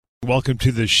Welcome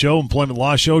to the show, Employment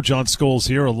Law Show. John Scholes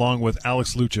here, along with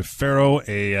Alex Lucifero,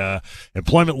 a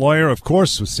employment lawyer, of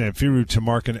course, with Samfiru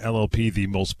Tamarkin LLP, the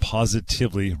most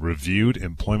positively reviewed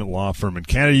employment law firm in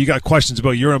Canada. You got questions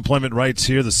about your employment rights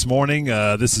here this morning.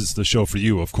 This is the show for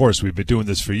you. Of course, we've been doing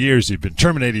this for years. You've been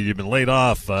terminated, you've been laid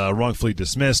off, wrongfully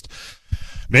dismissed,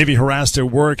 maybe harassed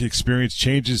at work, experienced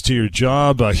changes to your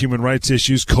job, human rights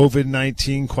issues,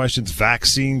 COVID-19 questions,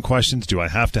 vaccine questions. Do I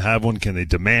have to have one? Can they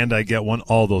demand I get one?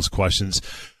 All those questions.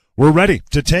 We're ready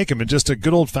to take them. And just a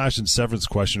good old-fashioned severance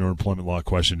question or employment law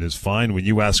question is fine. When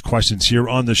you ask questions here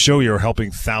on the show, you're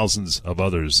helping thousands of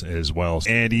others as well.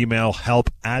 And email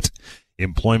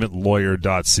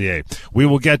help@employmentlawyer.ca. We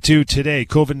will get to today,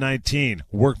 COVID-19,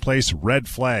 workplace red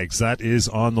flags. That is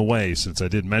on the way, since I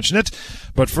did mention it.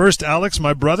 But first, Alex,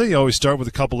 my brother, you always start with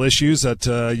a couple issues that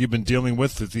you've been dealing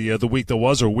with the week that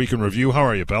was, or week in review. How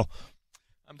are you, pal?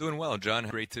 I'm doing well, John.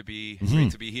 Great to be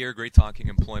here. Great talking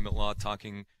employment law,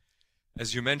 talking,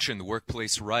 as you mentioned,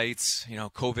 workplace rights.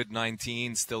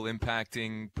 COVID-19 still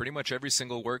impacting pretty much every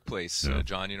single workplace,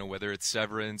 John. Whether it's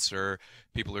severance or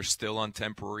people are still on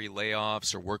temporary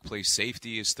layoffs, or workplace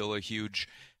safety is still a huge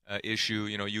issue.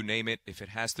 You name it. If it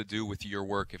has to do with your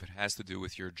work, if it has to do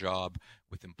with your job,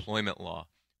 with employment law,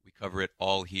 we cover it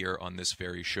all here on this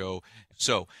very show.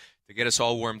 So, to get us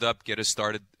all warmed up, get us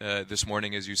started this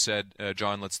morning, as you said,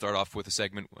 John, let's start off with a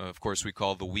segment, of course, we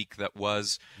call The Week That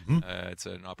Was. It's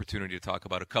an opportunity to talk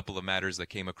about a couple of matters that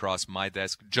came across my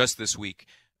desk just this week,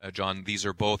 John. These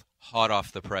are both hot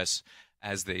off the press,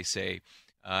 as they say.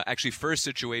 Actually, first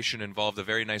situation involved a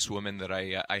very nice woman that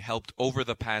I helped over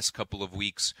the past couple of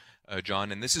weeks,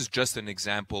 John, and this is just an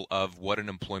example of what an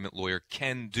employment lawyer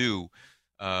can do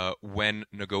when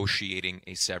negotiating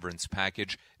a severance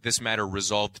package. This matter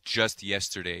resolved just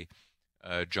yesterday,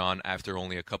 John, after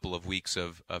only a couple of weeks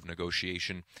of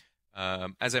negotiation.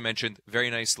 As I mentioned, very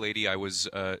nice lady. I was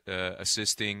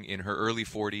assisting in her early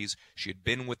 40s. She had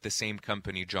been with the same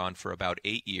company, John, for about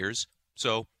 8 years.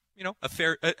 So,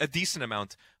 a decent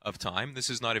amount of time. This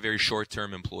is not a very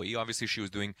short-term employee. Obviously, she was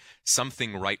doing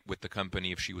something right with the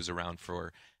company if she was around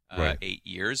for 8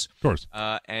 years. Of course.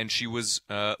 And she was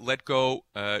let go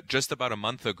just about a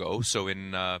month ago, so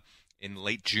in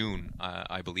late June,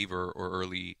 I believe, or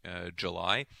early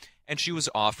July. And she was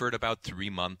offered about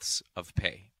 3 months of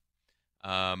pay.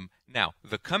 Now,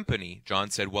 the company,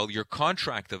 John, said, well, your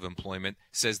contract of employment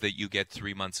says that you get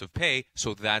 3 months of pay,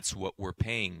 so that's what we're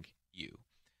paying you.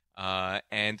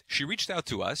 And she reached out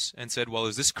to us and said, well,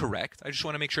 is this correct? I just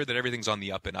want to make sure that everything's on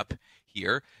the up and up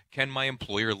here. Can my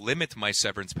employer limit my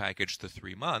severance package to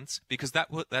 3 months? Because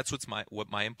that's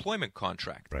what my employment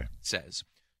contract says.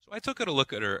 So I took a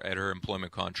look at her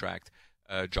employment contract,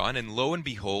 John, and lo and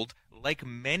behold, like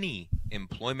many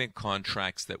employment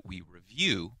contracts that we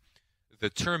review,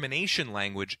 the termination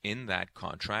language in that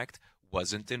contract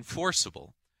wasn't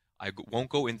enforceable. I won't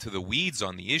go into the weeds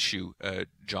on the issue,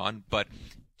 John, but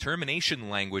termination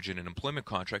language in an employment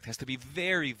contract has to be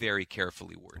very, very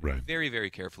carefully worded, very,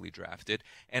 very carefully drafted,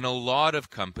 and a lot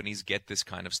of companies get this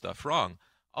kind of stuff wrong.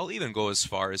 I'll even go as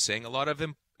far as saying a lot of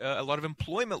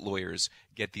employment lawyers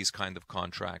get these kind of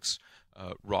contracts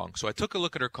wrong. So I took a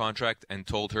look at her contract and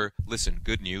told her, listen,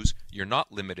 good news, you're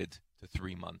not limited to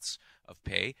 3 months of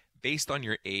pay. Based on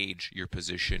your age, your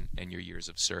position, and your years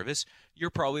of service,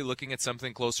 you're probably looking at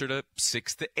something closer to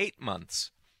 6 to 8 months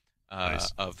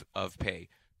of pay.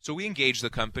 So we engaged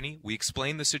the company. We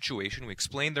explained the situation. We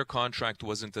explained their contract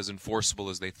wasn't as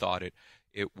enforceable as they thought it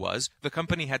was. The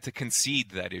company had to concede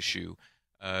that issue,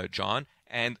 John.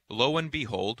 And lo and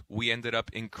behold, we ended up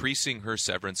increasing her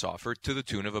severance offer to the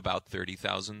tune of about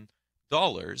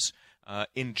 $30,000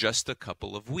 in just a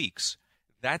couple of weeks.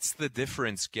 That's the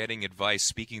difference, getting advice,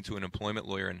 speaking to an employment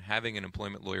lawyer, and having an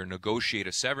employment lawyer negotiate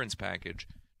a severance package,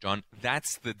 John.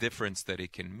 That's the difference that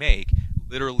it can make,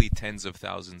 literally tens of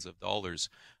thousands of dollars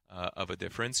of a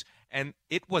difference. And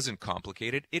it wasn't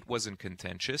complicated. It wasn't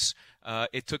contentious.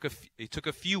 It took a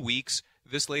few weeks.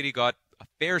 This lady got a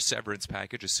fair severance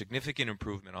package, a significant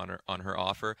improvement on her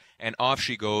offer, and off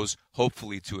she goes,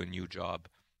 hopefully to a new job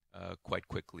quite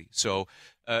quickly. So,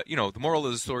 the moral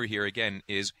of the story here, again,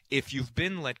 is if you've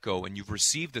been let go and you've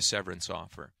received a severance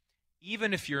offer,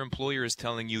 even if your employer is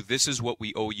telling you this is what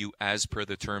we owe you as per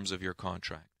the terms of your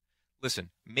contract, listen,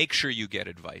 make sure you get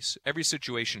advice. Every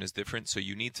situation is different, so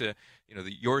you need to,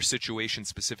 your situation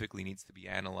specifically needs to be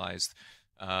analyzed.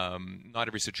 Not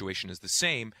every situation is the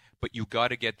same, but you got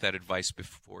to get that advice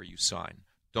before you sign.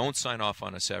 Don't sign off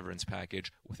on a severance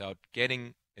package without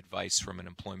getting advice from an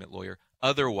employment lawyer.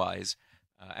 Otherwise,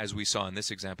 as we saw in this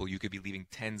example, you could be leaving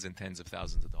tens and tens of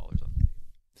thousands of dollars on the table.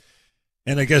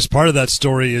 And I guess part of that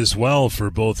story as well for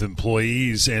both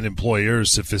employees and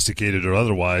employers, sophisticated or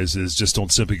otherwise, is just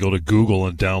don't simply go to Google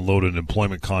and download an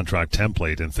employment contract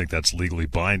template and think that's legally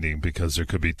binding, because there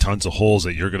could be tons of holes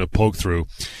that you're going to poke through,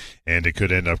 and it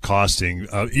could end up costing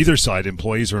either side,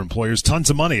 employees or employers,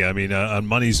 tons of money. I mean,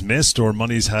 money's missed or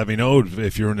money's having owed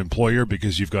if you're an employer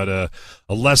because you've got a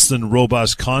less than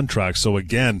robust contract. So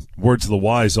again, word to the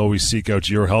wise, always seek out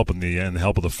your help and the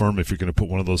help of the firm if you're going to put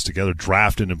one of those together.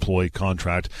 Draft an employee contract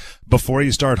before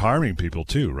you start hiring people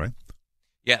too, right?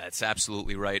 Yeah, that's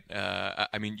absolutely right.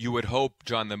 I mean, you would hope,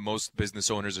 John, that most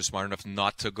business owners are smart enough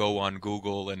not to go on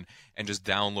Google and just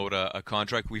download a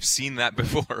contract. We've seen that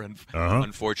before,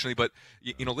 unfortunately. But,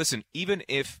 listen, even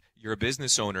if you're a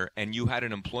business owner and you had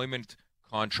an employment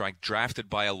contract drafted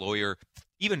by a lawyer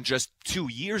even just 2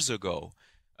 years ago,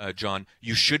 John,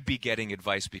 you should be getting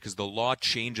advice, because the law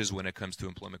changes when it comes to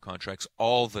employment contracts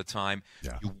all the time.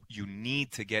 Yeah. You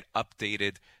need to get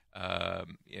updated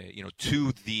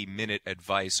to the minute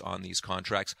advice on these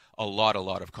contracts. A lot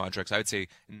of contracts. I would say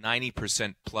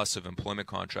 90% plus of employment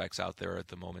contracts out there at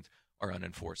the moment are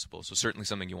unenforceable. So certainly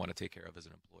something you want to take care of as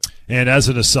an employer. And as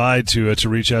an aside, to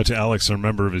reach out to Alex or a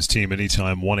member of his team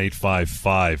anytime,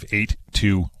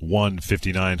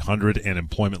 1-855-821-5900 and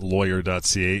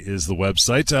employmentlawyer.ca is the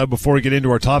website. Before we get into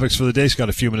our topics for the day, it's got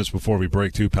a few minutes before we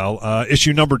break too, pal.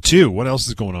 Issue number 2. What else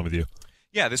is going on with you?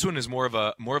 Yeah, this one is more of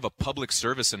a public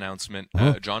service announcement,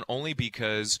 John, only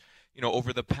because,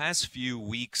 over the past few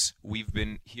weeks we've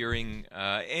been hearing,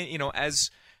 as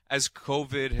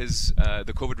COVID has,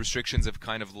 the COVID restrictions have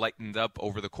kind of lightened up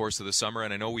over the course of the summer,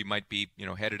 and I know we might be,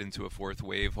 headed into a fourth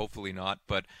wave, hopefully not,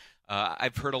 but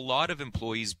I've heard a lot of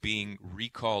employees being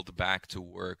recalled back to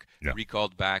work,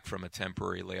 recalled back from a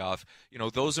temporary layoff.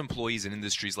 Those employees in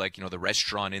industries like, the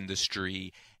restaurant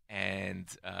industry and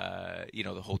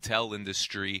the hotel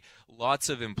industry, lots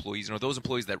of employees, those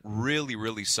employees that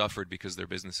really suffered because their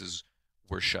businesses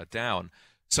were shut down.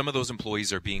 Some of those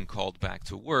employees are being called back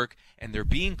to work, and they're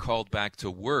being called back to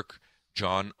work,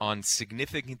 John, on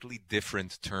significantly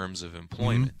different terms of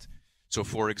employment. Mm-hmm. So,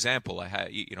 for example, I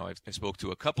spoke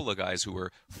to a couple of guys who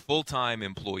were full-time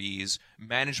employees,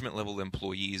 management-level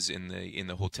employees in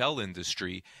the hotel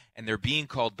industry, and they're being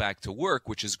called back to work,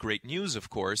 which is great news, of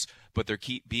course. But they're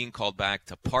being called back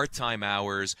to part-time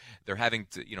hours. They're having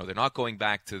to, they're not going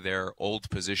back to their old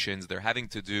positions. They're having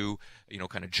to do,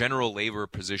 kind of general labor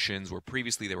positions where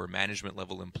previously they were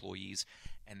management-level employees,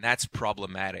 and that's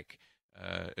problematic.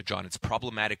 John, it's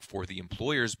problematic for the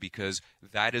employers because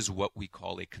that is what we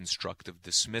call a constructive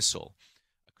dismissal.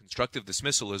 A constructive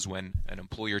dismissal is when an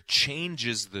employer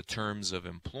changes the terms of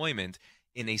employment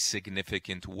in a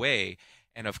significant way.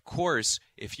 And of course,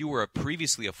 if you were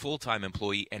previously a full-time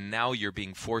employee and now you're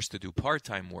being forced to do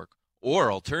part-time work,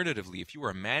 or alternatively, if you were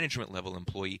a management-level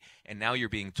employee and now you're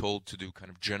being told to do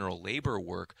kind of general labor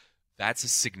work, that's a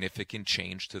significant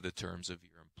change to the terms of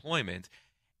your employment.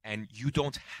 And you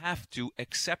don't have to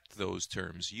accept those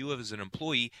terms. You as an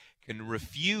employee can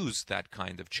refuse that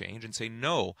kind of change and say,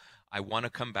 no, I want to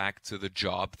come back to the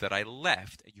job that I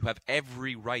left. You have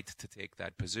every right to take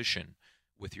that position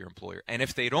with your employer. And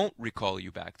if they don't recall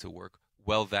you back to work,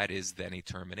 well, that is then a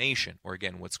termination, or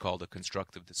again, what's called a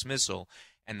constructive dismissal,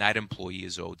 and that employee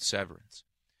is owed severance.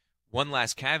 One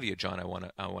last caveat, John, I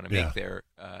want to make there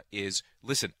is,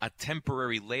 listen, a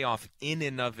temporary layoff in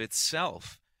and of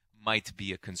itself might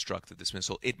be a constructive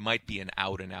dismissal. It might be an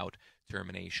out-and-out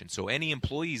termination. So any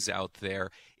employees out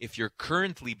there, if you're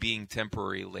currently being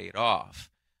temporarily laid off,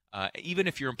 even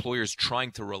if your employer is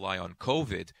trying to rely on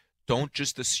COVID, don't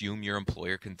just assume your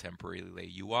employer can temporarily lay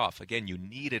you off. Again, you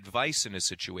need advice in a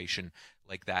situation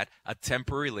like that. A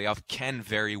temporary layoff can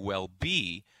very well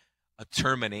be a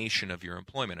termination of your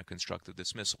employment, a constructive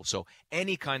dismissal. So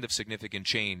any kind of significant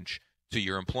change to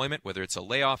your employment, whether it's a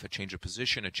layoff, a change of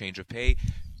position, a change of pay,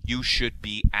 you should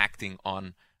be acting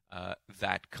on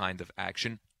that kind of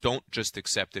action. Don't just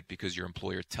accept it because your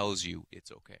employer tells you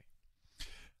it's okay.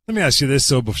 Let me ask you this,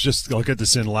 so I'll get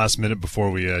this in last minute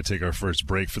before we take our first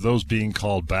break. For those being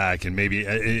called back, and maybe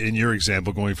in your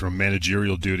example, going from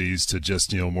managerial duties to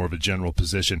just more of a general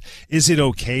position, is it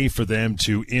okay for them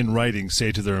to, in writing,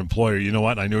 say to their employer, you know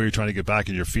what, I know you're trying to get back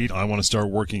on your feet, I want to start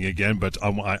working again, but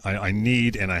I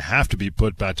need and I have to be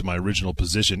put back to my original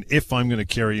position if I'm going to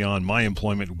carry on my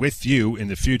employment with you in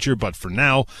the future, but for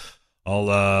now,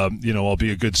 I'll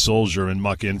be a good soldier and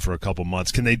muck in for a couple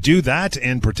months. Can they do that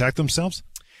and protect themselves?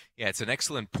 Yeah, it's an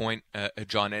excellent point,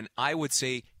 John. And I would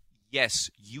say,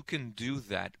 yes, you can do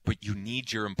that, but you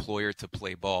need your employer to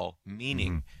play ball,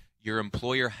 meaning your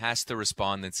employer has to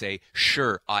respond and say,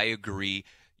 sure, I agree.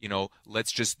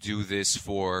 let's just do this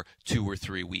for 2 or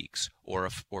 3 weeks or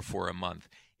for a month.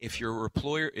 If your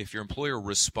employer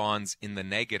responds in the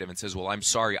negative and says, well, I'm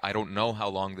sorry, I don't know how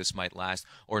long this might last,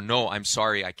 or no, I'm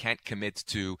sorry, I can't commit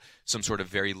to some sort of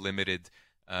very limited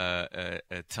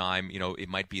time, it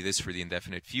might be this for the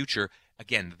indefinite future,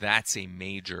 again, that's a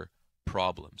major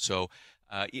problem. So,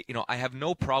 I have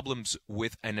no problems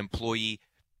with an employee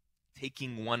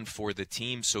taking one for the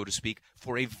team, so to speak,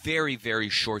 for a very, very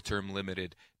short-term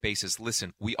limited basis.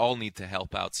 Listen, we all need to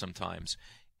help out sometimes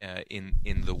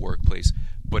in the workplace,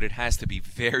 but it has to be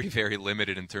very, very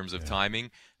limited in terms of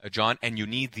timing, John, and you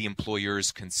need the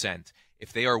employer's consent.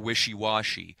 If they are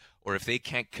wishy-washy, or if they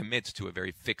can't commit to a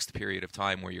very fixed period of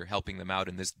time where you're helping them out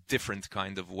in this different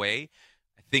kind of way,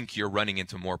 I think you're running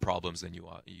into more problems than you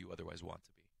otherwise want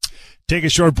to be. Take a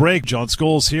short break. John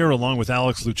Scholes here, along with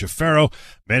Alex Lucifero,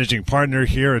 managing partner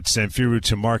here at Samfiru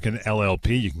Tumarkin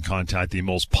LLP. You can contact the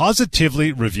most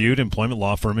positively reviewed employment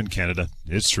law firm in Canada.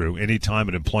 It's true. Anytime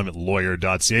at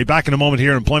employmentlawyer.ca. Back in a moment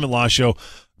here, Employment Law Show,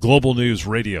 Global News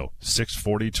Radio,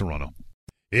 640 Toronto.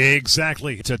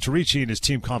 Exactly. To reach he and his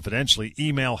team confidentially,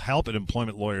 email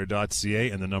help@employmentlawyer.ca,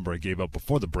 and the number I gave out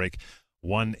before the break,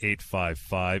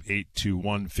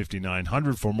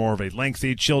 1-855-821-5900 for more of a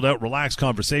lengthy, chilled out, relaxed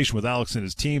conversation with Alex and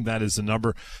his team. That is the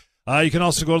number. You can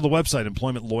also go to the website,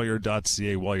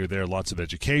 employmentlawyer.ca. While you're there, lots of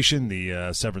education.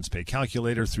 The severance pay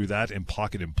calculator through that, and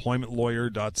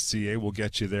pocketemploymentlawyer.ca will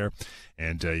get you there.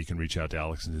 And you can reach out to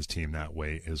Alex and his team that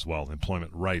way as well.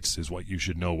 Employment rights is what you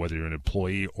should know, whether you're an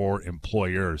employee or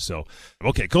employer. So,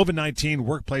 okay, COVID-19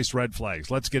 workplace red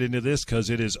flags. Let's get into this because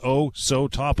it is so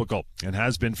topical and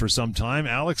has been for some time,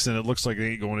 Alex, and it looks like it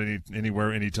ain't going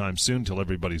anywhere anytime soon until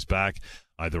everybody's back,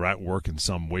 either at work in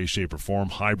some way, shape, or form,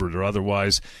 hybrid or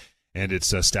otherwise. And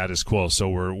it's status quo. So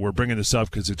we're bringing this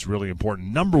up because it's really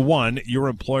important. Number one, your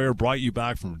employer brought you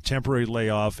back from a temporary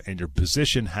layoff and your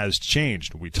position has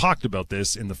changed. We talked about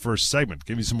this in the first segment.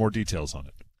 Give me some more details on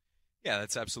it. Yeah,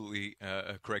 that's absolutely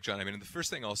correct, John. I mean, the first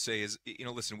thing I'll say is,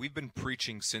 listen, we've been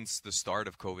preaching since the start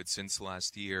of COVID, since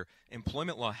last year.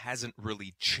 Employment law hasn't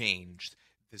really changed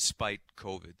despite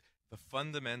COVID. The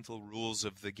fundamental rules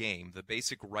of the game, the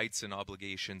basic rights and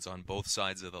obligations on both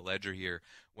sides of the ledger here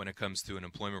when it comes to an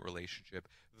employment relationship,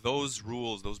 those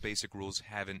rules, those basic rules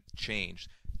haven't changed.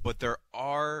 But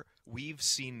we've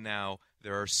seen now,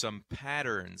 there are some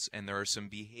patterns and there are some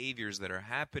behaviors that are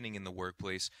happening in the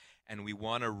workplace, and we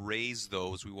want to raise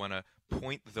those, we want to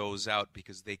point those out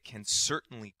because they can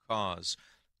certainly cause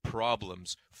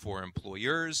problems for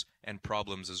employers and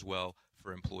problems as well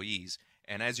for employees.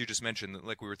 And as you just mentioned,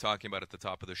 like we were talking about at the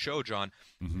top of the show, John,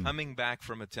 coming back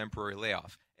from a temporary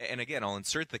layoff. And again, I'll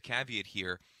insert the caveat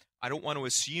here. I don't want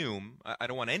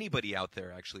anybody out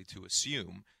there actually to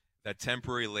assume that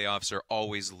temporary layoffs are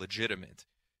always legitimate.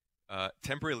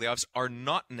 Temporary layoffs are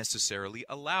not necessarily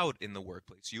allowed in the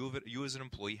workplace. You as an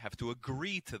employee have to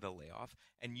agree to the layoff,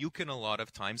 and you can a lot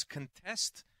of times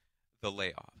contest the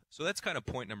layoff. So that's kind of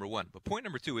point number one. But point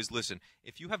number two is, listen,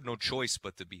 if you have no choice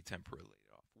but to be temporarily laid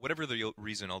off, whatever the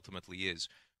reason ultimately is,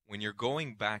 when you're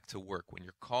going back to work, when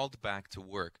you're called back to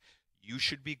work, you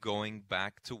should be going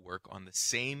back to work on the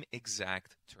same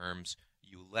exact terms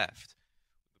you left.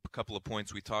 A couple of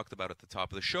points we talked about at the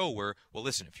top of the show were, well,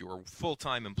 listen, if you were a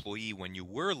full-time employee when you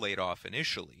were laid off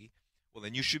initially, well,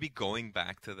 then you should be going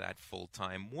back to that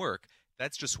full-time work.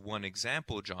 That's just one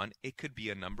example, John. It could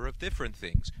be a number of different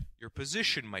things. Your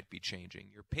position might be changing.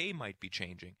 Your pay might be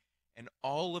changing. And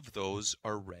all of those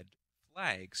are red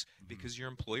flags because your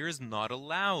employer is not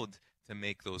allowed to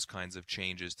make those kinds of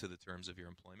changes to the terms of your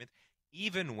employment,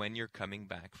 even when you're coming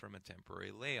back from a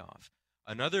temporary layoff.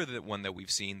 Another one that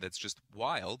we've seen that's just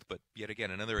wild, but yet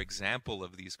again, another example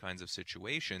of these kinds of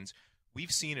situations,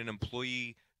 we've seen an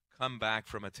employee come back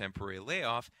from a temporary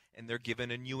layoff and they're given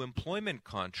a new employment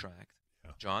contract,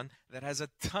 John, that has a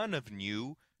ton of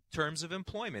new terms of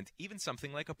employment, even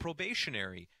something like a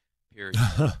probationary period.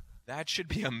 That should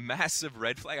be a massive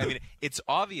red flag. I mean, it's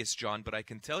obvious, John, but I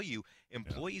can tell you,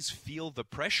 employees feel the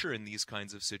pressure in these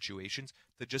kinds of situations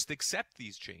to just accept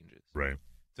these changes. Right.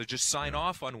 To just sign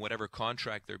off on whatever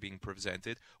contract they're being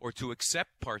presented, or to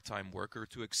accept part-time work, or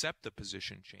to accept a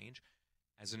position change.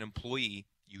 As an employee,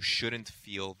 you shouldn't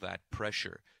feel that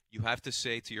pressure. You have to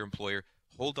say to your employer,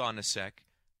 hold on a sec,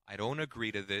 I don't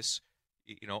agree to this.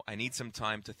 I need some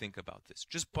time to think about this.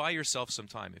 Just buy yourself some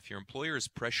time. If your employer is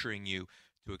pressuring you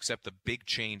to accept a big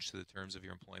change to the terms of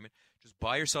your employment, just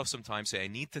buy yourself some time, say, I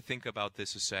need to think about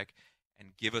this a sec,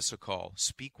 and give us a call.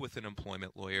 Speak with an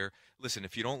employment lawyer. Listen,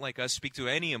 if you don't like us, speak to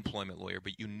any employment lawyer,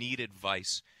 but you need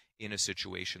advice in a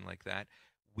situation like that.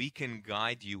 we can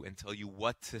guide you and tell you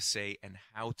what to say and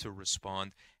how to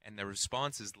respond. And the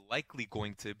response is likely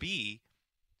going to be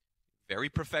very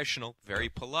professional, very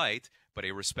polite, but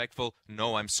a respectful,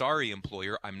 no, I'm sorry,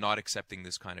 employer, I'm not accepting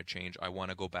this kind of change. I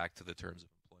want to go back to the terms of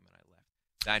employment I left.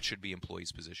 That should be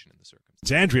employee's position in the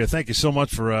circumstance. Andrea, thank you so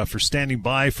much for standing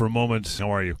by for a moment.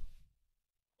 How are you?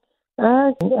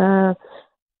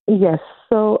 Yes.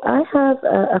 So I have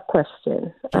a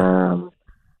question. So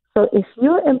if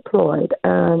you're employed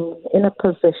in a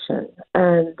position,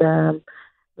 and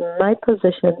my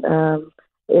position,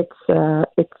 it's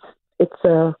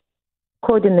a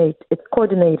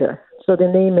coordinator. So the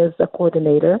name is a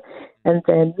coordinator, and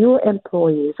then new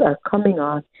employees are coming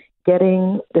on,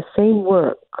 getting the same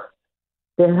work.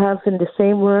 They're having the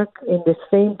same work in the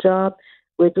same job.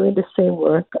 We're doing the same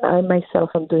work. I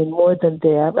myself am doing more than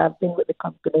they have. I've been with the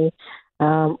company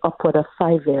upward of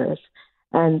 5 years,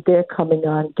 and they're coming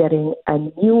on getting a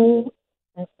new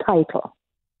title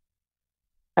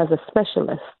as a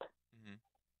specialist.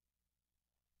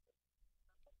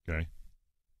 Okay.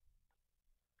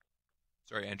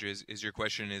 Sorry, Andrea, is your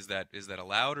question, is that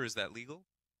allowed or is that legal?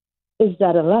 Is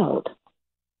that allowed?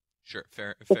 Sure,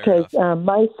 fair because enough.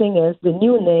 My thing is the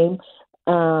new name,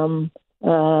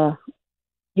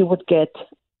 you would get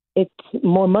it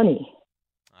more money.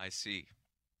 I see.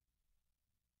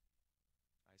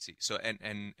 So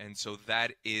and so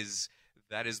that is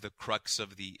the crux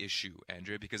of the issue,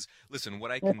 Andrea. Because listen,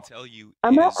 what I can tell you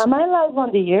am is, I live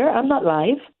on the air? I'm not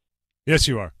live. Yes,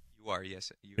 you are. You are.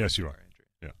 Yes. Yes, you are. Andrea.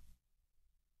 Yeah.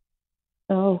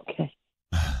 Okay.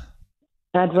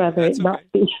 I'd rather it not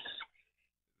be.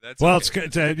 Well, it's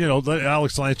good to, let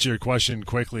Alex answer your question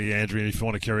quickly, Andrea. If you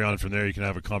want to carry on from there, you can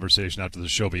have a conversation after the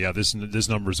show. But yeah, this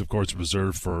number is of course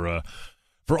reserved for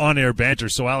on-air banter.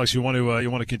 So, Alex, you want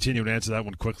to continue and answer that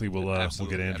one quickly? We'll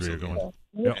get Andrea going.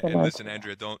 Yeah. And listen,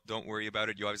 Andrea, don't worry about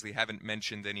it. You obviously haven't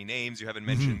mentioned any names. You haven't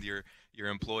mentioned your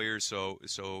employer, so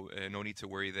no need to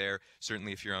worry there.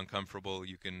 Certainly, if you're uncomfortable,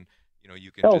 you can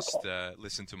just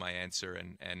listen to my answer,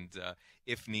 and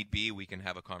if need be, we can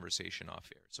have a conversation off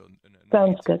air. So no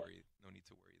need to worry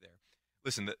there.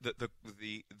 Listen,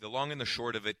 the long and the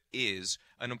short of it is,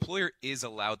 an employer is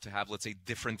allowed to have, let's say,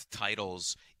 different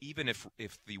titles, even if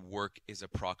the work is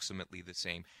approximately the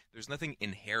same. There's nothing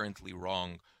inherently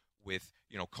wrong with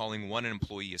calling one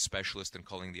employee a specialist and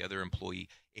calling the other employee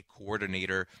a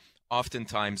coordinator.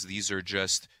 Oftentimes these are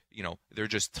just they're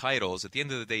just titles. At the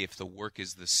end of the day, if the work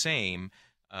is the same,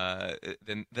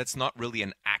 then that's not really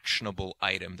an actionable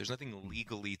item. There's nothing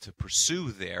legally to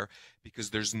pursue there because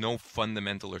there's no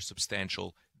fundamental or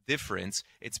substantial difference.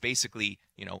 It's basically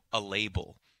a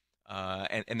label,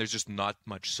 and there's just not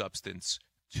much substance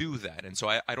to that. And so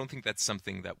I don't think that's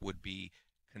something that would be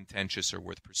contentious or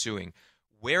worth pursuing.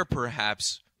 Where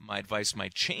perhaps my advice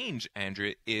might change,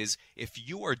 Andrea, is if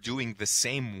you are doing the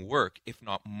same work, if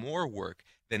not more work,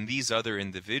 than these other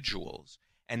individuals,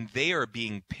 and they are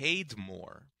being paid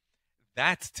more,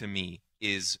 that to me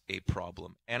is a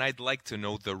problem. And I'd like to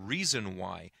know the reason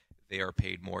why they are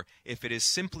paid more. If it is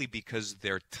simply because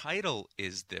their title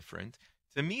is different,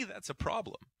 to me that's a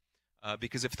problem.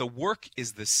 Because if the work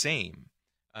is the same,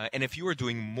 and if you are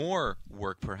doing more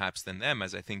work perhaps than them,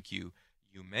 as I think you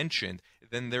mentioned,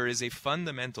 then there is a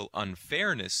fundamental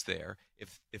unfairness there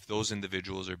if those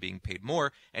individuals are being paid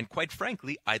more. And quite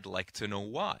frankly, I'd like to know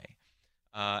why.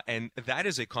 And that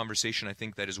is a conversation I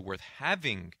think that is worth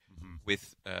having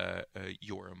with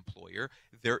your employer.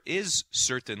 There is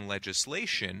certain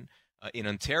legislation in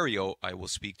Ontario I will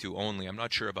speak to only. I'm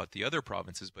not sure about the other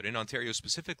provinces, but in Ontario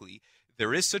specifically,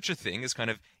 there is such a thing as kind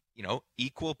of,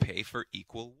 equal pay for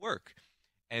equal work.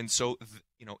 And so,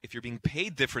 if you're being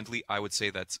paid differently, I would say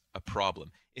that's a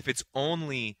problem. If it's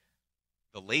only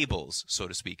the labels, so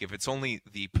to speak, if it's only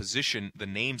the position, the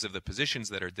names of the positions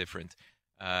that are different,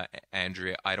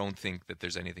 Andrea, I don't think that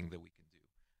there's anything that we can do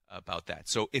about that.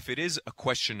 So if it is a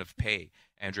question of pay,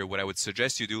 Andrea, what I would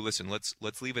suggest you do, listen, let's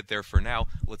leave it there for now.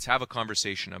 Let's have a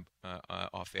conversation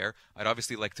off air. I'd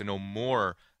obviously like to know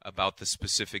more about the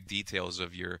specific details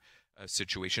of your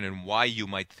situation and why you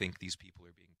might think these people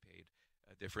are being paid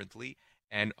differently,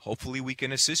 and hopefully we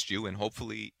can assist you, and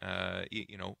hopefully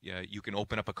you can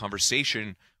open up a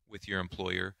conversation with your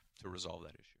employer to resolve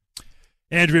that issue.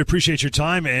 Andrea, appreciate your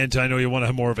time, and I know you want to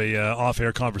have more of a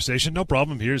off-air conversation. No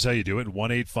problem. Here's how you do it: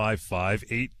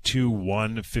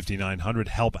 1-855-821-5900,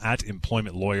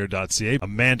 help@employmentlawyer.ca.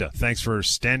 Amanda, thanks for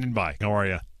standing by. How are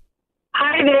you?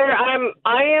 Hi there.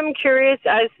 I am curious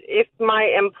as if my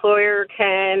employer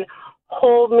can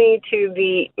hold me to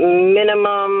the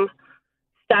minimum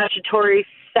statutory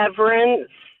severance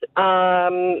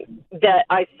that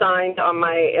I signed on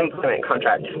my employment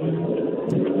contract.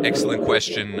 Excellent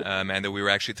question, Amanda. We were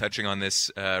actually touching on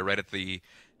this right at the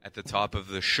top of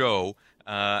the show.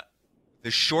 The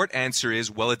short answer is,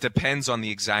 well, it depends on the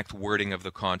exact wording of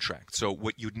the contract. So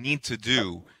what you'd need to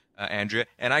do, Andrea,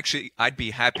 and actually I'd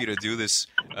be happy to do this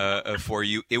for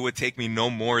you. It would take me no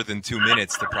more than 2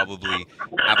 minutes to probably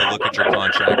have a look at your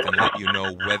contract and let you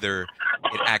know whether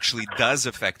it actually does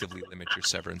effectively limit your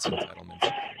severance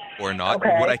entitlements or not.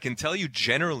 Okay. What I can tell you,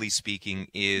 generally speaking,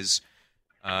 is,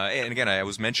 and again, I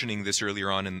was mentioning this earlier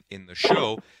on in the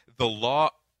show, the law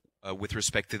with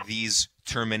respect to these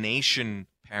termination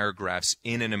paragraphs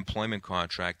in an employment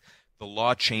contract, the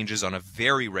law changes on a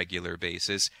very regular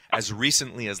basis. As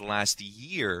recently as last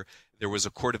year, there was a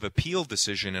Court of Appeal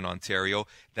decision in Ontario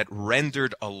that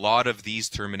rendered a lot of these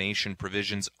termination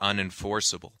provisions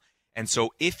unenforceable. And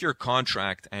so if your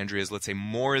contract, Andrea, is, let's say,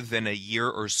 more than a year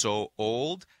or so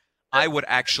old, I would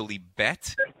actually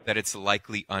bet that it's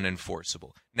likely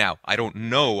unenforceable. Now, I don't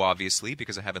know, obviously,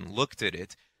 because I haven't looked at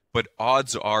it, but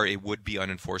odds are it would be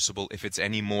unenforceable if it's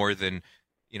any more than,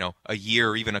 a year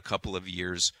or even a couple of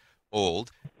years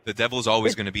old. The devil's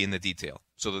always going to be in the detail.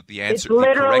 So that the answer, it's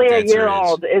literally the correct a answer year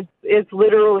old. It's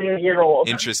literally a year old.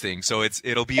 Interesting. So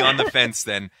it'll be on the fence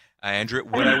then, Andrea.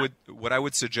 What I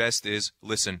would suggest is,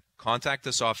 listen, contact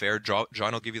us off air. John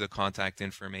will give you the contact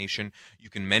information. You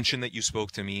can mention that you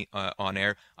spoke to me on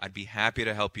air. I'd be happy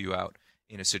to help you out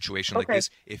in a situation like this.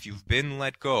 If you've been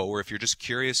let go, or if you're just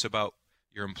curious about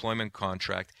your employment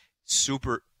contract,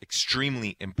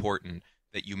 extremely important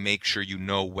that you make sure you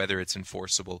know whether it's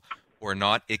enforceable or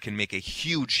not. It can make a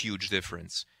huge, huge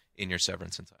difference in your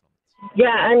severance entitlements.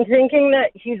 Yeah, I'm thinking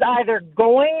that he's either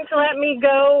going to let me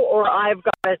go or I've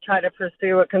got to try to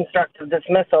pursue a constructive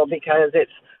dismissal because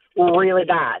it's really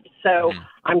bad. So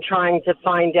I'm trying to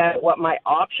find out what my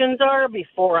options are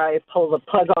before I pull the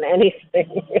plug on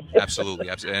anything. Absolutely.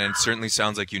 And it certainly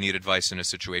sounds like you need advice in a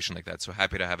situation like that. So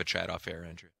happy to have a chat off air,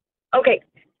 Andrew. Okay.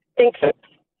 Thanks.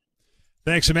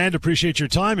 Thanks, Amanda. Appreciate your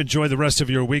time. Enjoy the rest of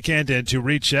your weekend. And to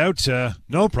reach out,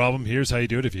 no problem. Here's how you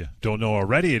do it if you don't know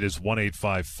already. It is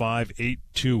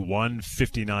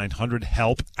 1-855-821-5900.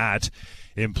 Help at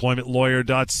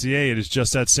employmentlawyer.ca. It is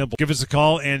just that simple. Give us a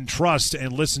call and trust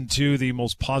and listen to the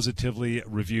most positively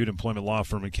reviewed employment law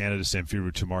firm in Canada,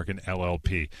 Samfiru Tumarkin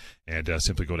LLP. And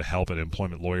simply go to help at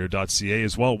employmentlawyer.ca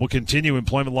as well. We'll continue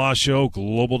Employment Law Show,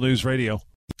 Global News Radio.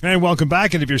 And welcome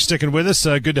back. And if you're sticking with us,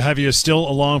 good to have you still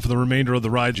along for the remainder of the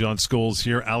ride. John Scholes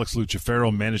here, Alex Lucifero,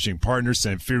 managing partner,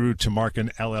 Samfiru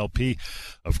Tumarkin LLP.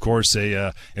 Of course,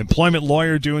 a employment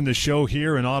lawyer doing the show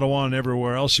here in Ottawa and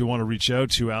everywhere else. You want to reach out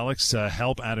to Alex,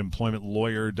 help at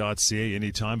employmentlawyer.ca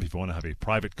anytime. If you want to have a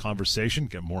private conversation,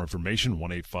 get more information,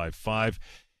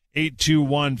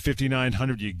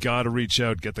 1-855-821-5900. You got to reach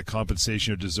out, get the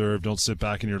compensation you deserve. Don't sit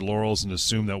back in your laurels and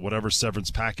assume that whatever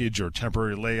severance package or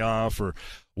temporary layoff or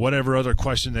whatever other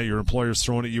question that your employer's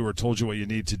thrown at you or told you what you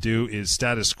need to do is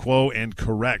status quo and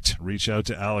correct. Reach out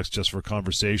to Alex just for a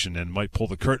conversation and might pull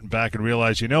the curtain back and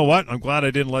realize, you know what, I'm glad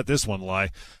I didn't let this one lie,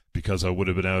 because I would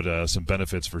have been out some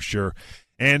benefits for sure.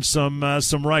 And some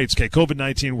rights. Okay,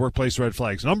 COVID-19 workplace red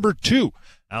flags. Number 2,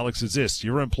 Alex, is this.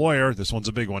 Your employer, this one's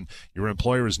a big one, your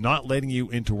employer is not letting you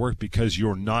into work because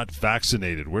you're not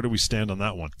vaccinated. Where do we stand on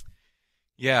that one?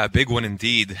 Yeah, a big one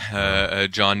indeed,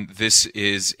 John. This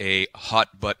is a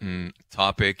hot-button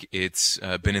topic. It's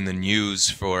been in the news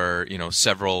for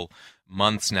several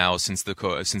months now since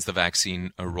the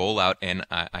vaccine rollout, and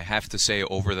I have to say,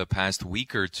 over the past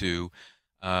week or two,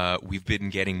 we've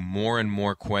been getting more and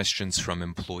more questions from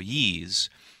employees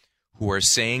who are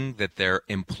saying that their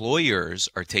employers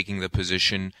are taking the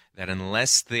position that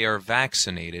unless they are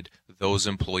vaccinated, those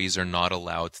employees are not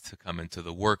allowed to come into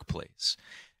the workplace.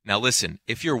 Now, listen,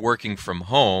 if you're working from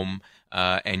home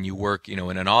and you work, in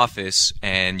an office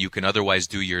and you can otherwise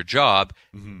do your job,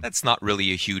 that's not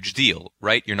really a huge deal,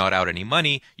 right? You're not out any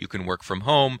money. You can work from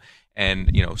home,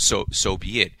 and so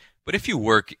be it. But if you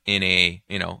work in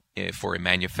for a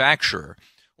manufacturer,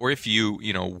 or if you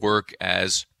work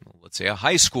as, let's say, a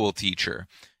high school teacher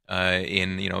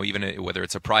in even whether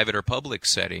it's a private or public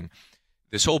setting,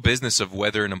 this whole business of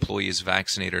whether an employee is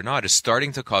vaccinated or not is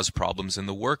starting to cause problems in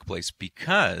the workplace,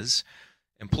 because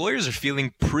employers are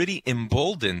feeling pretty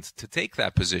emboldened to take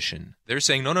that position. They're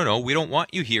saying, no, we don't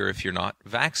want you here if you're not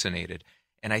vaccinated.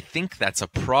 And I think that's a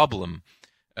problem,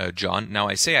 John. Now,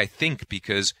 I say I think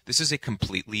because this is a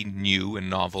completely new and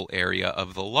novel area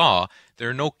of the law. There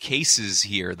are no cases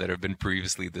here that have been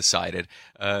previously decided.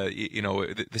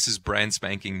 This is brand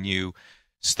spanking new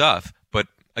stuff. But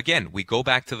again, we go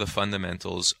back to the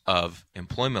fundamentals of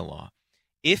employment law.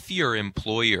 If your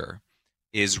employer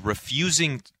is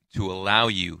refusing to allow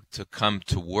you to come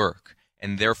to work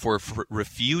and therefore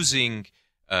refusing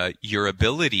your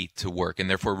ability to work, and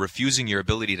therefore refusing your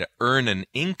ability to earn an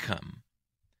income,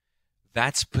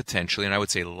 that's potentially, and I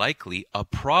would say likely, a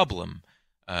problem,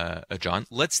 John.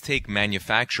 Let's take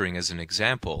manufacturing as an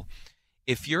example.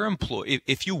 If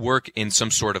you work in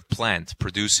some sort of plant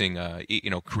producing,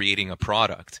 creating a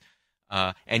product,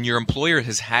 and your employer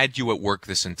has had you at work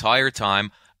this entire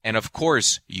time, and of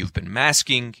course you've been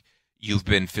masking, you've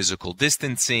been physical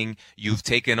distancing, you've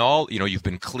taken you've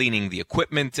been cleaning the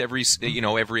equipment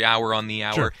every hour on the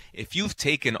hour. Sure. If you've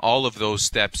taken all of those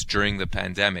steps during the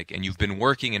pandemic and you've been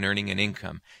working and earning an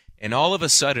income, and all of a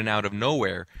sudden, out of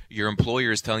nowhere, your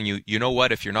employer is telling you, you know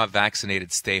what, if you're not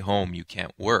vaccinated, stay home, you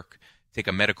can't work. Take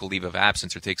a medical leave of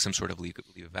absence or take some sort of leave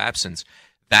of absence.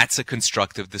 That's a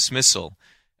constructive dismissal.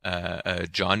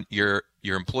 John, your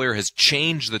employer has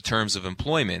changed the terms of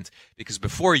employment, because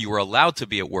before you were allowed to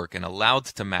be at work and allowed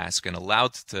to mask and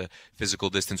allowed to physical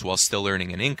distance while still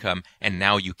earning an income, and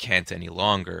now you can't any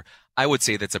longer. I would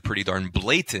say that's a pretty darn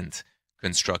blatant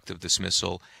constructive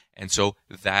dismissal, and so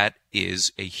that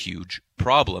is a huge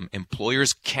problem.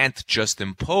 Employers can't just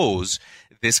impose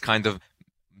this kind of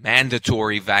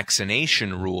mandatory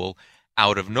vaccination rule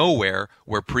out of nowhere,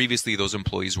 where previously those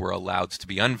employees were allowed to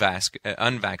be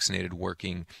unvaccinated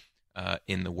working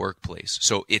in the workplace.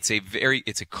 So it's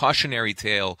a cautionary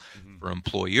tale for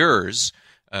employers.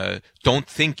 Don't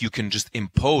think you can just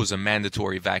impose a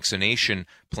mandatory vaccination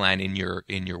plan in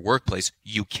your workplace.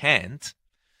 You can't,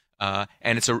 and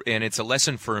it's a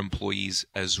lesson for employees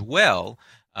as well.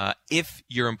 If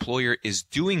your employer is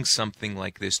doing something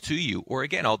like this to you, or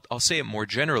again, I'll say it more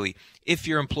generally, if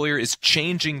your employer is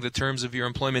changing the terms of your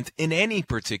employment in any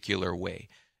particular way,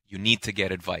 you need to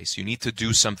get advice. You need to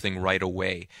do something right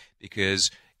away,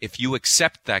 because if you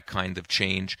accept that kind of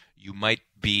change, you might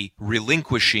be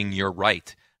relinquishing your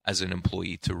right as an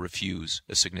employee to refuse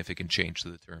a significant change to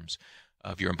the terms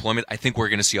of your employment. I think we're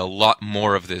going to see a lot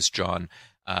more of this, John,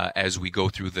 as we go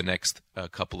through the next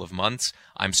couple of months.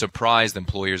 I'm surprised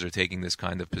employers are taking this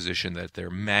kind of position that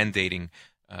they're mandating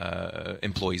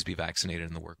employees be vaccinated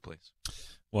in the workplace.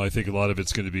 Well, I think a lot of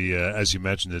it's going to be, as you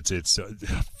mentioned, it's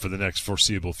for the next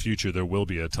foreseeable future. There will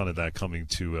be a ton of that coming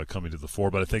to the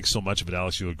fore. But I think so much of it,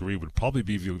 Alex, you'll agree, would probably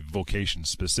be vocation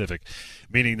specific,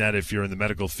 meaning that if you're in the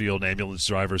medical field, ambulance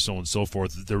driver, so on and so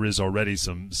forth, there is already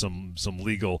some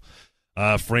legal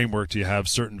framework to have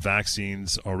certain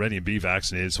vaccines already and be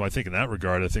vaccinated. So I think in that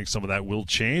regard, I think some of that will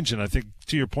change. And I think,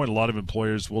 to your point, a lot of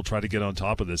employers will try to get on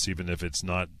top of this, even if it's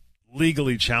not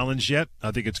legally challenged yet.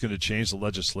 I think it's going to change. The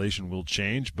legislation will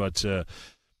change. But to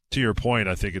your point,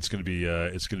 I think it's going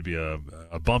to be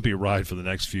a bumpy ride for the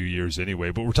next few years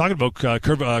anyway. But we're talking about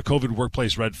COVID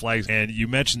workplace red flags, and you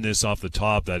mentioned this off the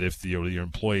top, that if your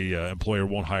employer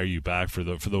won't hire you back for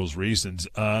those reasons.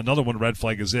 Another one red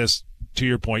flag is this. To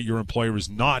your point, your employer is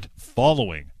not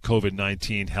following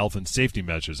COVID-19 health and safety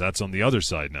measures. That's on the other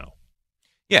side now.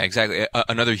 Yeah, exactly.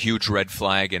 Another huge red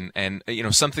flag, and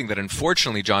something that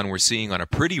unfortunately, John, we're seeing on a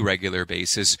pretty regular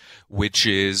basis, which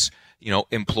is,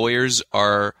 employers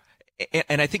are,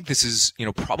 and I think this is,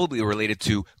 probably related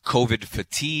to COVID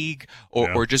fatigue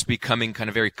or just becoming kind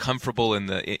of very comfortable in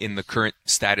the current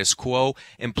status quo.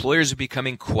 Employers are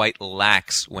becoming quite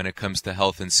lax when it comes to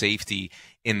health and safety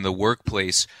in the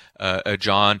workplace,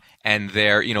 John, and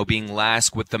they're, being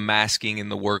lax with the masking in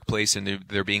the workplace, and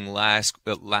they're being lax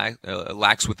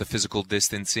with the physical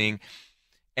distancing.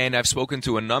 And I've spoken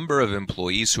to a number of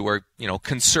employees who are,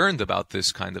 concerned about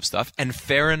this kind of stuff, and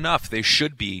fair enough, they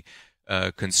should be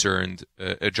concerned,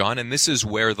 John. And this is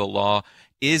where the law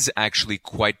is actually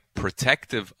quite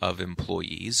protective of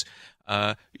employees.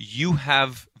 You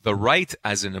have the right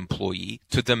as an employee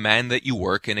to demand that you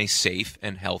work in a safe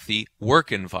and healthy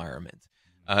work environment.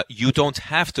 You don't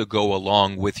have to go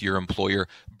along with your employer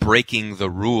breaking the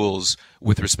rules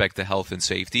with respect to health and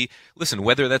safety. Listen,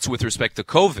 whether that's with respect to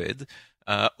COVID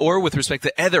or with respect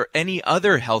to any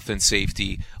other health and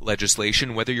safety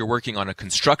legislation, whether you're working on a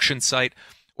construction site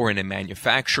or in a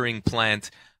manufacturing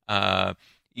plant,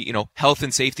 health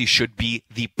and safety should be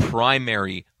the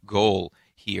primary goal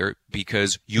here,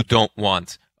 because you don't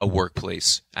want a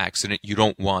workplace accident. You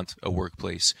don't want a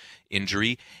workplace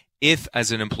injury. If,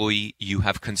 as an employee, you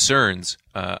have concerns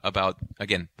about,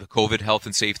 again, the COVID health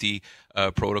and safety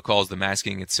protocols, the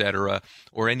masking, etc.,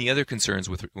 or any other concerns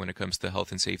when it comes to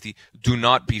health and safety, do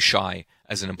not be shy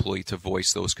as an employee to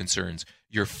voice those concerns.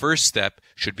 Your first step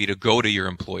should be to go to your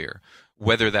employer,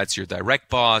 whether that's your direct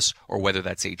boss or whether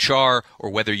that's HR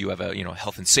or whether you have a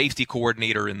health and safety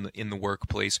coordinator in the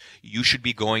workplace. You should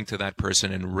be going to that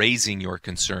person and raising your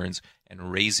concerns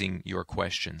and raising your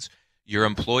questions. Your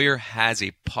employer has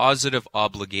a positive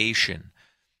obligation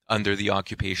under the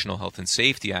Occupational Health and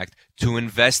Safety Act to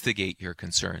investigate your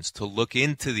concerns, to look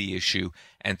into the issue,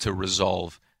 and to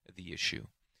resolve the issue.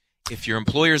 If your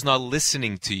employer is not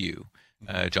listening to you,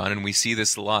 John, and we see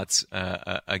this lots,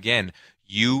 again,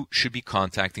 you should be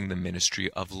contacting the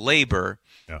Ministry of Labor.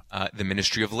 Yeah. The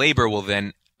Ministry of Labor will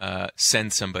then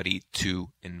send somebody to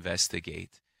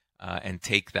investigate and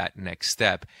take that next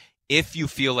step. If you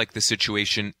feel like the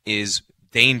situation is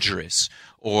dangerous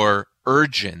or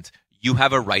urgent, you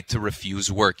have a right to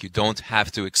refuse work. You don't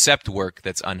have to accept work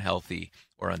that's unhealthy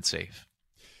or unsafe.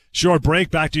 Short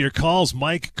break. Back to your calls.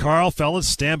 Mike, Carl, fellas,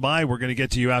 stand by. We're going to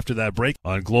get to you after that break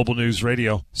on Global News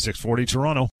Radio, 640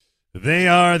 Toronto. They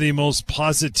are the most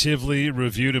positively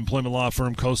reviewed employment law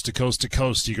firm coast to coast to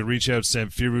coast. You can reach out to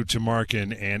Samfiru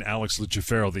Tamarkin and Alex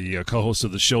Lucifero, the co-host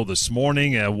of the show this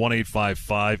morning at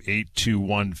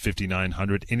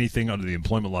 1-855-821-5900. Anything under the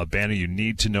employment law banner you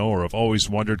need to know or have always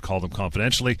wondered, call them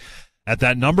confidentially. At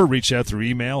that number, reach out through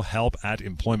email,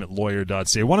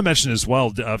 help@employmentlawyer.ca. I want to mention as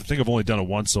well, I think I've only done it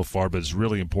once so far, but it's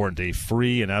really important, a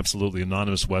free and absolutely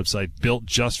anonymous website built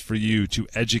just for you to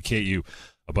educate you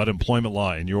about employment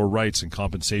law and your rights and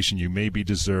compensation you may be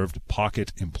deserved,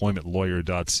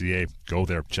 pocketemploymentlawyer.ca. Go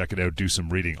there, check it out, do some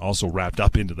reading. Also wrapped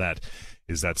up into that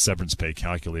is that severance pay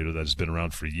calculator that has been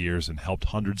around for years and helped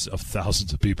hundreds of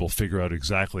thousands of people figure out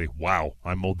exactly, wow,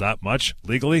 I'm owed that much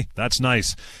legally? That's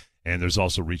nice. And there's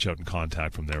also reach out and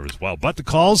contact from there as well. But the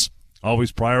calls,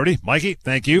 always priority. Mikey,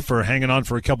 thank you for hanging on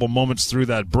for a couple moments through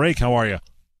that break. How are you?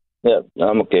 Yeah,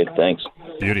 I'm okay, thanks.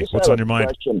 Beauty. What's on your mind?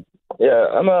 Question. Yeah,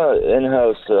 I'm a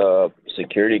in-house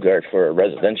security guard for a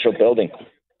residential building.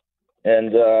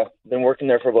 And been working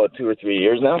there for about 2 or 3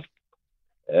 years now.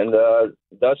 And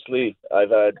thusly,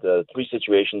 I've had 3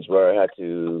 situations where I had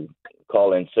to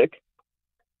call in sick.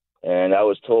 And I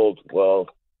was told, well,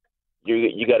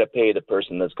 you got to pay the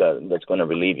person that's going to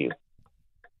relieve you.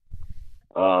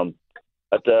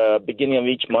 At the beginning of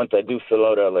each month, I do fill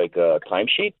out a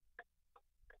timesheet.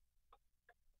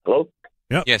 Hello?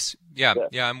 Yep. Yes.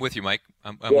 Yeah. I'm with you, Mike.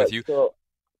 I'm with you. So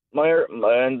I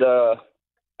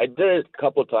did it a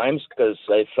couple of times because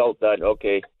I felt that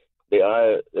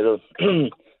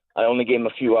I only gave them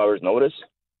a few hours notice,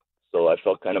 so I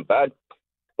felt kind of bad.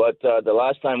 But the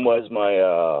last time was my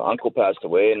uncle passed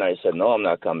away, and I said, no, I'm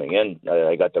not coming in.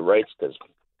 I got the rights, because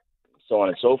so on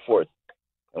and so forth.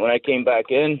 And when I came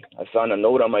back in, I found a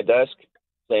note on my desk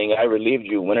saying, I relieved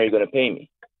you. When are you going to pay me?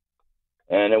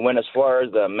 And it went as far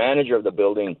as the manager of the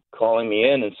building calling me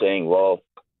in and saying, well,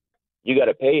 you got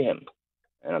to pay him.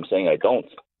 And I'm saying I don't.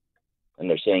 And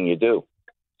they're saying you do.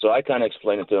 So I kind of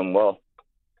explained it to them, well,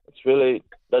 it really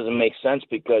doesn't make sense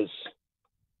because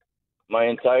my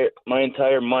entire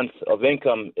month of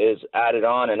income is added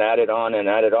on and added on and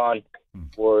added on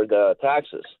for the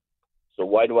taxes. So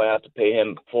why do I have to pay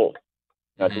him full?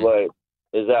 That's why.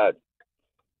 Go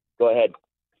ahead.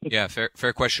 Yeah,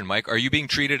 fair question, Mike. Are you being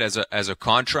treated as a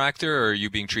contractor, or are you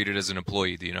being treated as an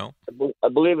employee? Do you know? I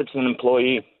believe it's an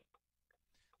employee.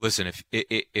 Listen,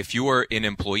 if you are an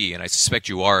employee, and I suspect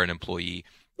you are an employee,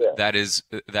 yeah, that is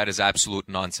absolute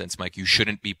nonsense, Mike. You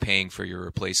shouldn't be paying for your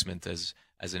replacement as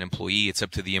an employee. It's up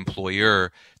to the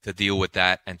employer to deal with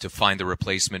that and to find a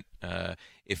replacement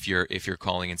if you're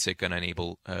calling in sick and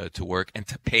unable to work, and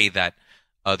to pay that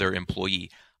other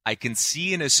employee. I can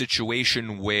see in a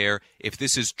situation where if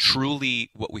this is truly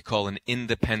what we call an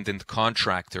independent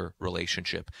contractor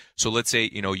relationship. So let's say,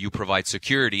 you provide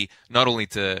security not only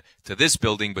to this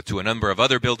building, but to a number of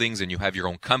other buildings, and you have your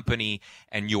own company,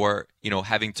 and you are,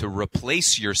 having to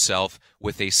replace yourself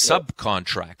with a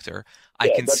subcontractor. I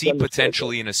can see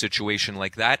potentially in a situation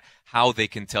like that how they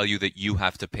can tell you that you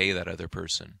have to pay that other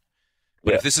person.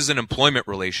 But if this is an employment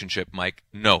relationship, Mike,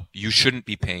 no, you shouldn't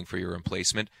be paying for your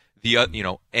replacement.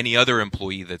 Any other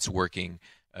employee that's working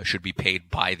should be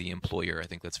paid by the employer. I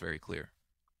think that's very clear.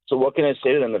 So what can I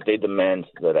say to them if they demand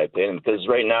that I pay them? Because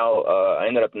right now I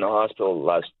ended up in the hospital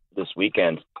this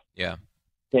weekend. Yeah.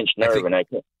 Pinched nerve, and I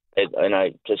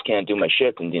just can't do my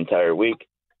shift in the entire week.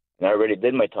 And I already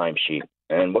did my timesheet.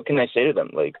 And what can I say to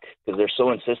them? Because they're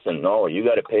so insistent. No, you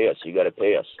got to pay us. You got to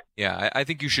pay us. Yeah, I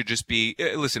think you should just be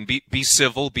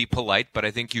civil, be polite, but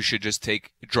I think you should just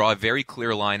draw a very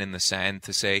clear line in the sand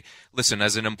to say, listen,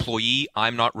 as an employee,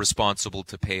 I'm not responsible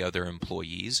to pay other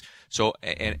employees. So,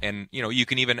 and you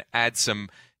can even add some,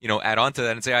 add on to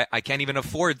that and say, I can't even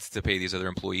afford to pay these other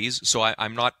employees, so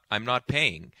I'm not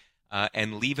paying.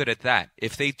 And leave it at that.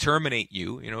 If they terminate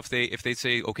you, if they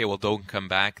say, okay, well, don't come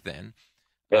back then.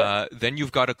 Then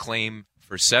you've got a claim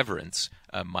for severance,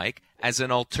 Mike. As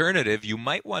an alternative, you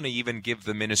might want to even give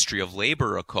the Ministry of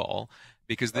Labor a call,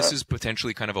 because this is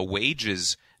potentially kind of a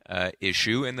wages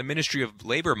issue, and the Ministry of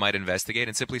Labor might investigate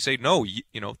and simply say, no,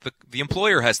 the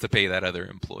employer has to pay that other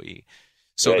employee.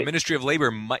 So the Ministry of Labor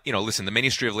might, listen, the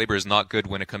Ministry of Labor is not good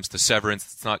when it comes to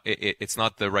severance. It's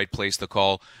not the right place to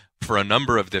call for a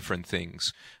number of different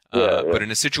things. But in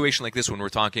a situation like this, when we're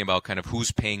talking about kind of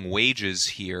who's paying wages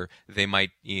here, they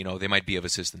might be of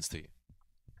assistance to you.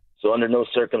 So under no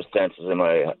circumstances am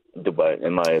I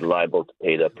liable to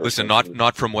pay that person? Listen,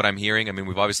 not from what I'm hearing. I mean,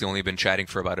 we've obviously only been chatting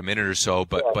for about a minute or so,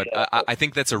 but I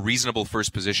think that's a reasonable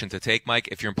first position to take, Mike.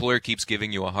 If your employer keeps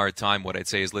giving you a hard time, what I'd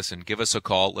say is, listen, give us a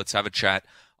call. Let's have a chat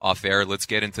off air. Let's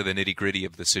get into the nitty-gritty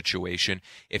of the situation.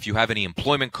 If you have any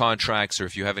employment contracts or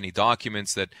if you have any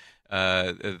documents that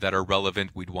are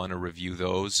relevant, we'd want to review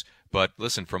those. But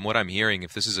listen, from what I'm hearing,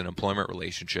 if this is an employment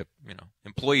relationship,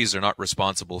 employees are not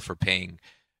responsible for paying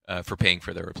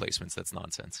for their replacements. That's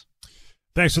nonsense.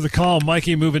 Thanks for the call,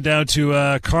 Mikey. Moving down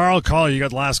to Carl. Carl, you got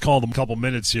the last call in a couple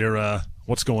minutes here.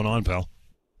 What's going on, pal?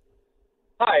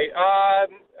 Hi.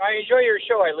 I enjoy your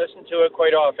show. I listen to it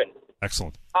quite often.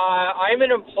 Excellent. I'm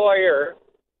an employer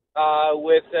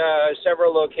with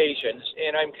several locations,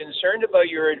 and I'm concerned about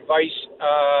your advice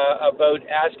about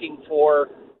asking for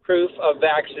proof of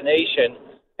vaccination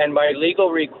and my legal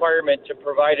requirement to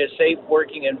provide a safe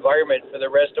working environment for the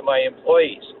rest of my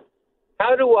employees.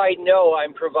 How do I know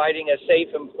I'm providing a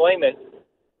safe employment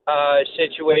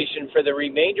situation for the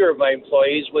remainder of my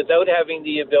employees without having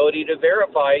the ability to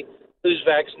verify who's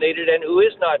vaccinated and who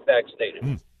is not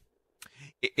vaccinated?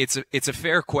 It's a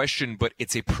fair question, but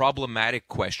it's a problematic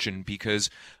question because,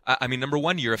 number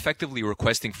one, you're effectively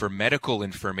requesting for medical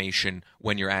information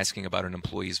when you're asking about an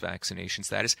employee's vaccination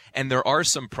status, and there are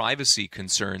some privacy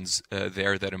concerns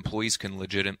there that employees can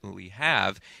legitimately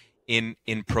have in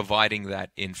providing that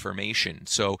information.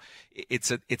 So it's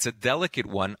a delicate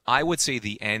one. I would say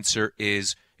the answer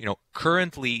is,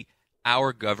 currently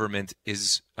our government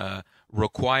is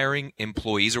requiring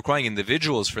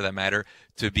individuals for that matter,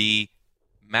 to be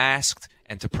masked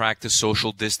and to practice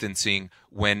social distancing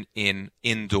when in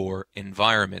indoor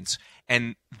environments.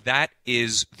 And that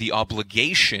is the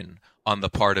obligation on the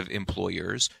part of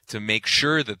employers to make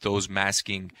sure that those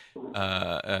masking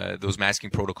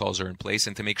protocols are in place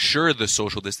and to make sure the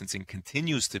social distancing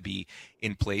continues to be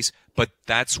in place. But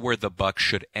that's where the buck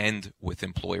should end with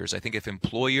employers. I think if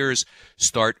employers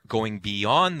start going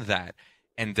beyond that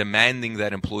and demanding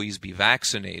that employees be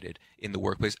vaccinated in the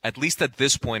workplace, at least at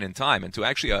this point in time. And to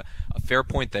actually a fair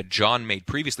point that John made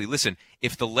previously, listen,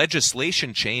 if the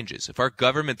legislation changes, if our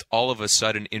government all of a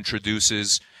sudden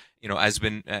introduces, as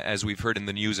we've heard in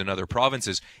the news in other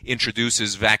provinces,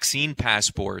 introduces vaccine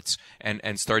passports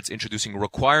and starts introducing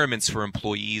requirements for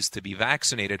employees to be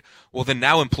vaccinated, well, then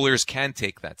now employers can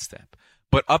take that step.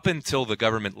 But up until the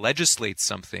government legislates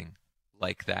something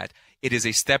like that, it is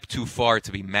a step too far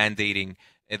to be mandating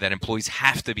that employees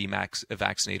have to be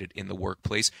vaccinated in the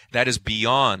workplace. That is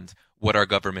beyond what our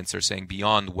governments are saying,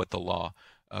 beyond what the law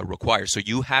requires. So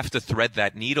you have to thread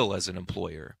that needle as an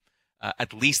employer,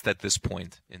 at least at this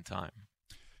point in time.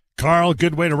 Carl,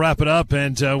 good way to wrap it up,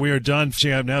 and we are done.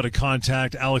 Check out now to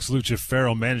contact Alex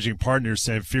Lucifero, Managing Partner,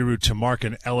 Samfiru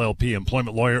Tamarkin, LLP,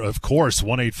 Employment Lawyer, of course,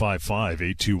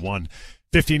 1-855-821-5900.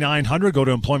 Go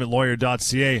to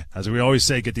employmentlawyer.ca. As we always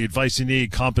say, get the advice you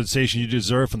need, compensation you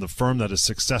deserve from the firm that has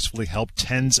successfully helped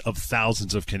tens of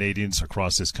thousands of Canadians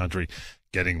across this country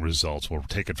getting results. We'll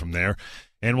take it from there.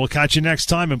 And we'll catch you next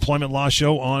time, Employment Law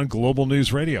Show on Global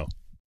News Radio.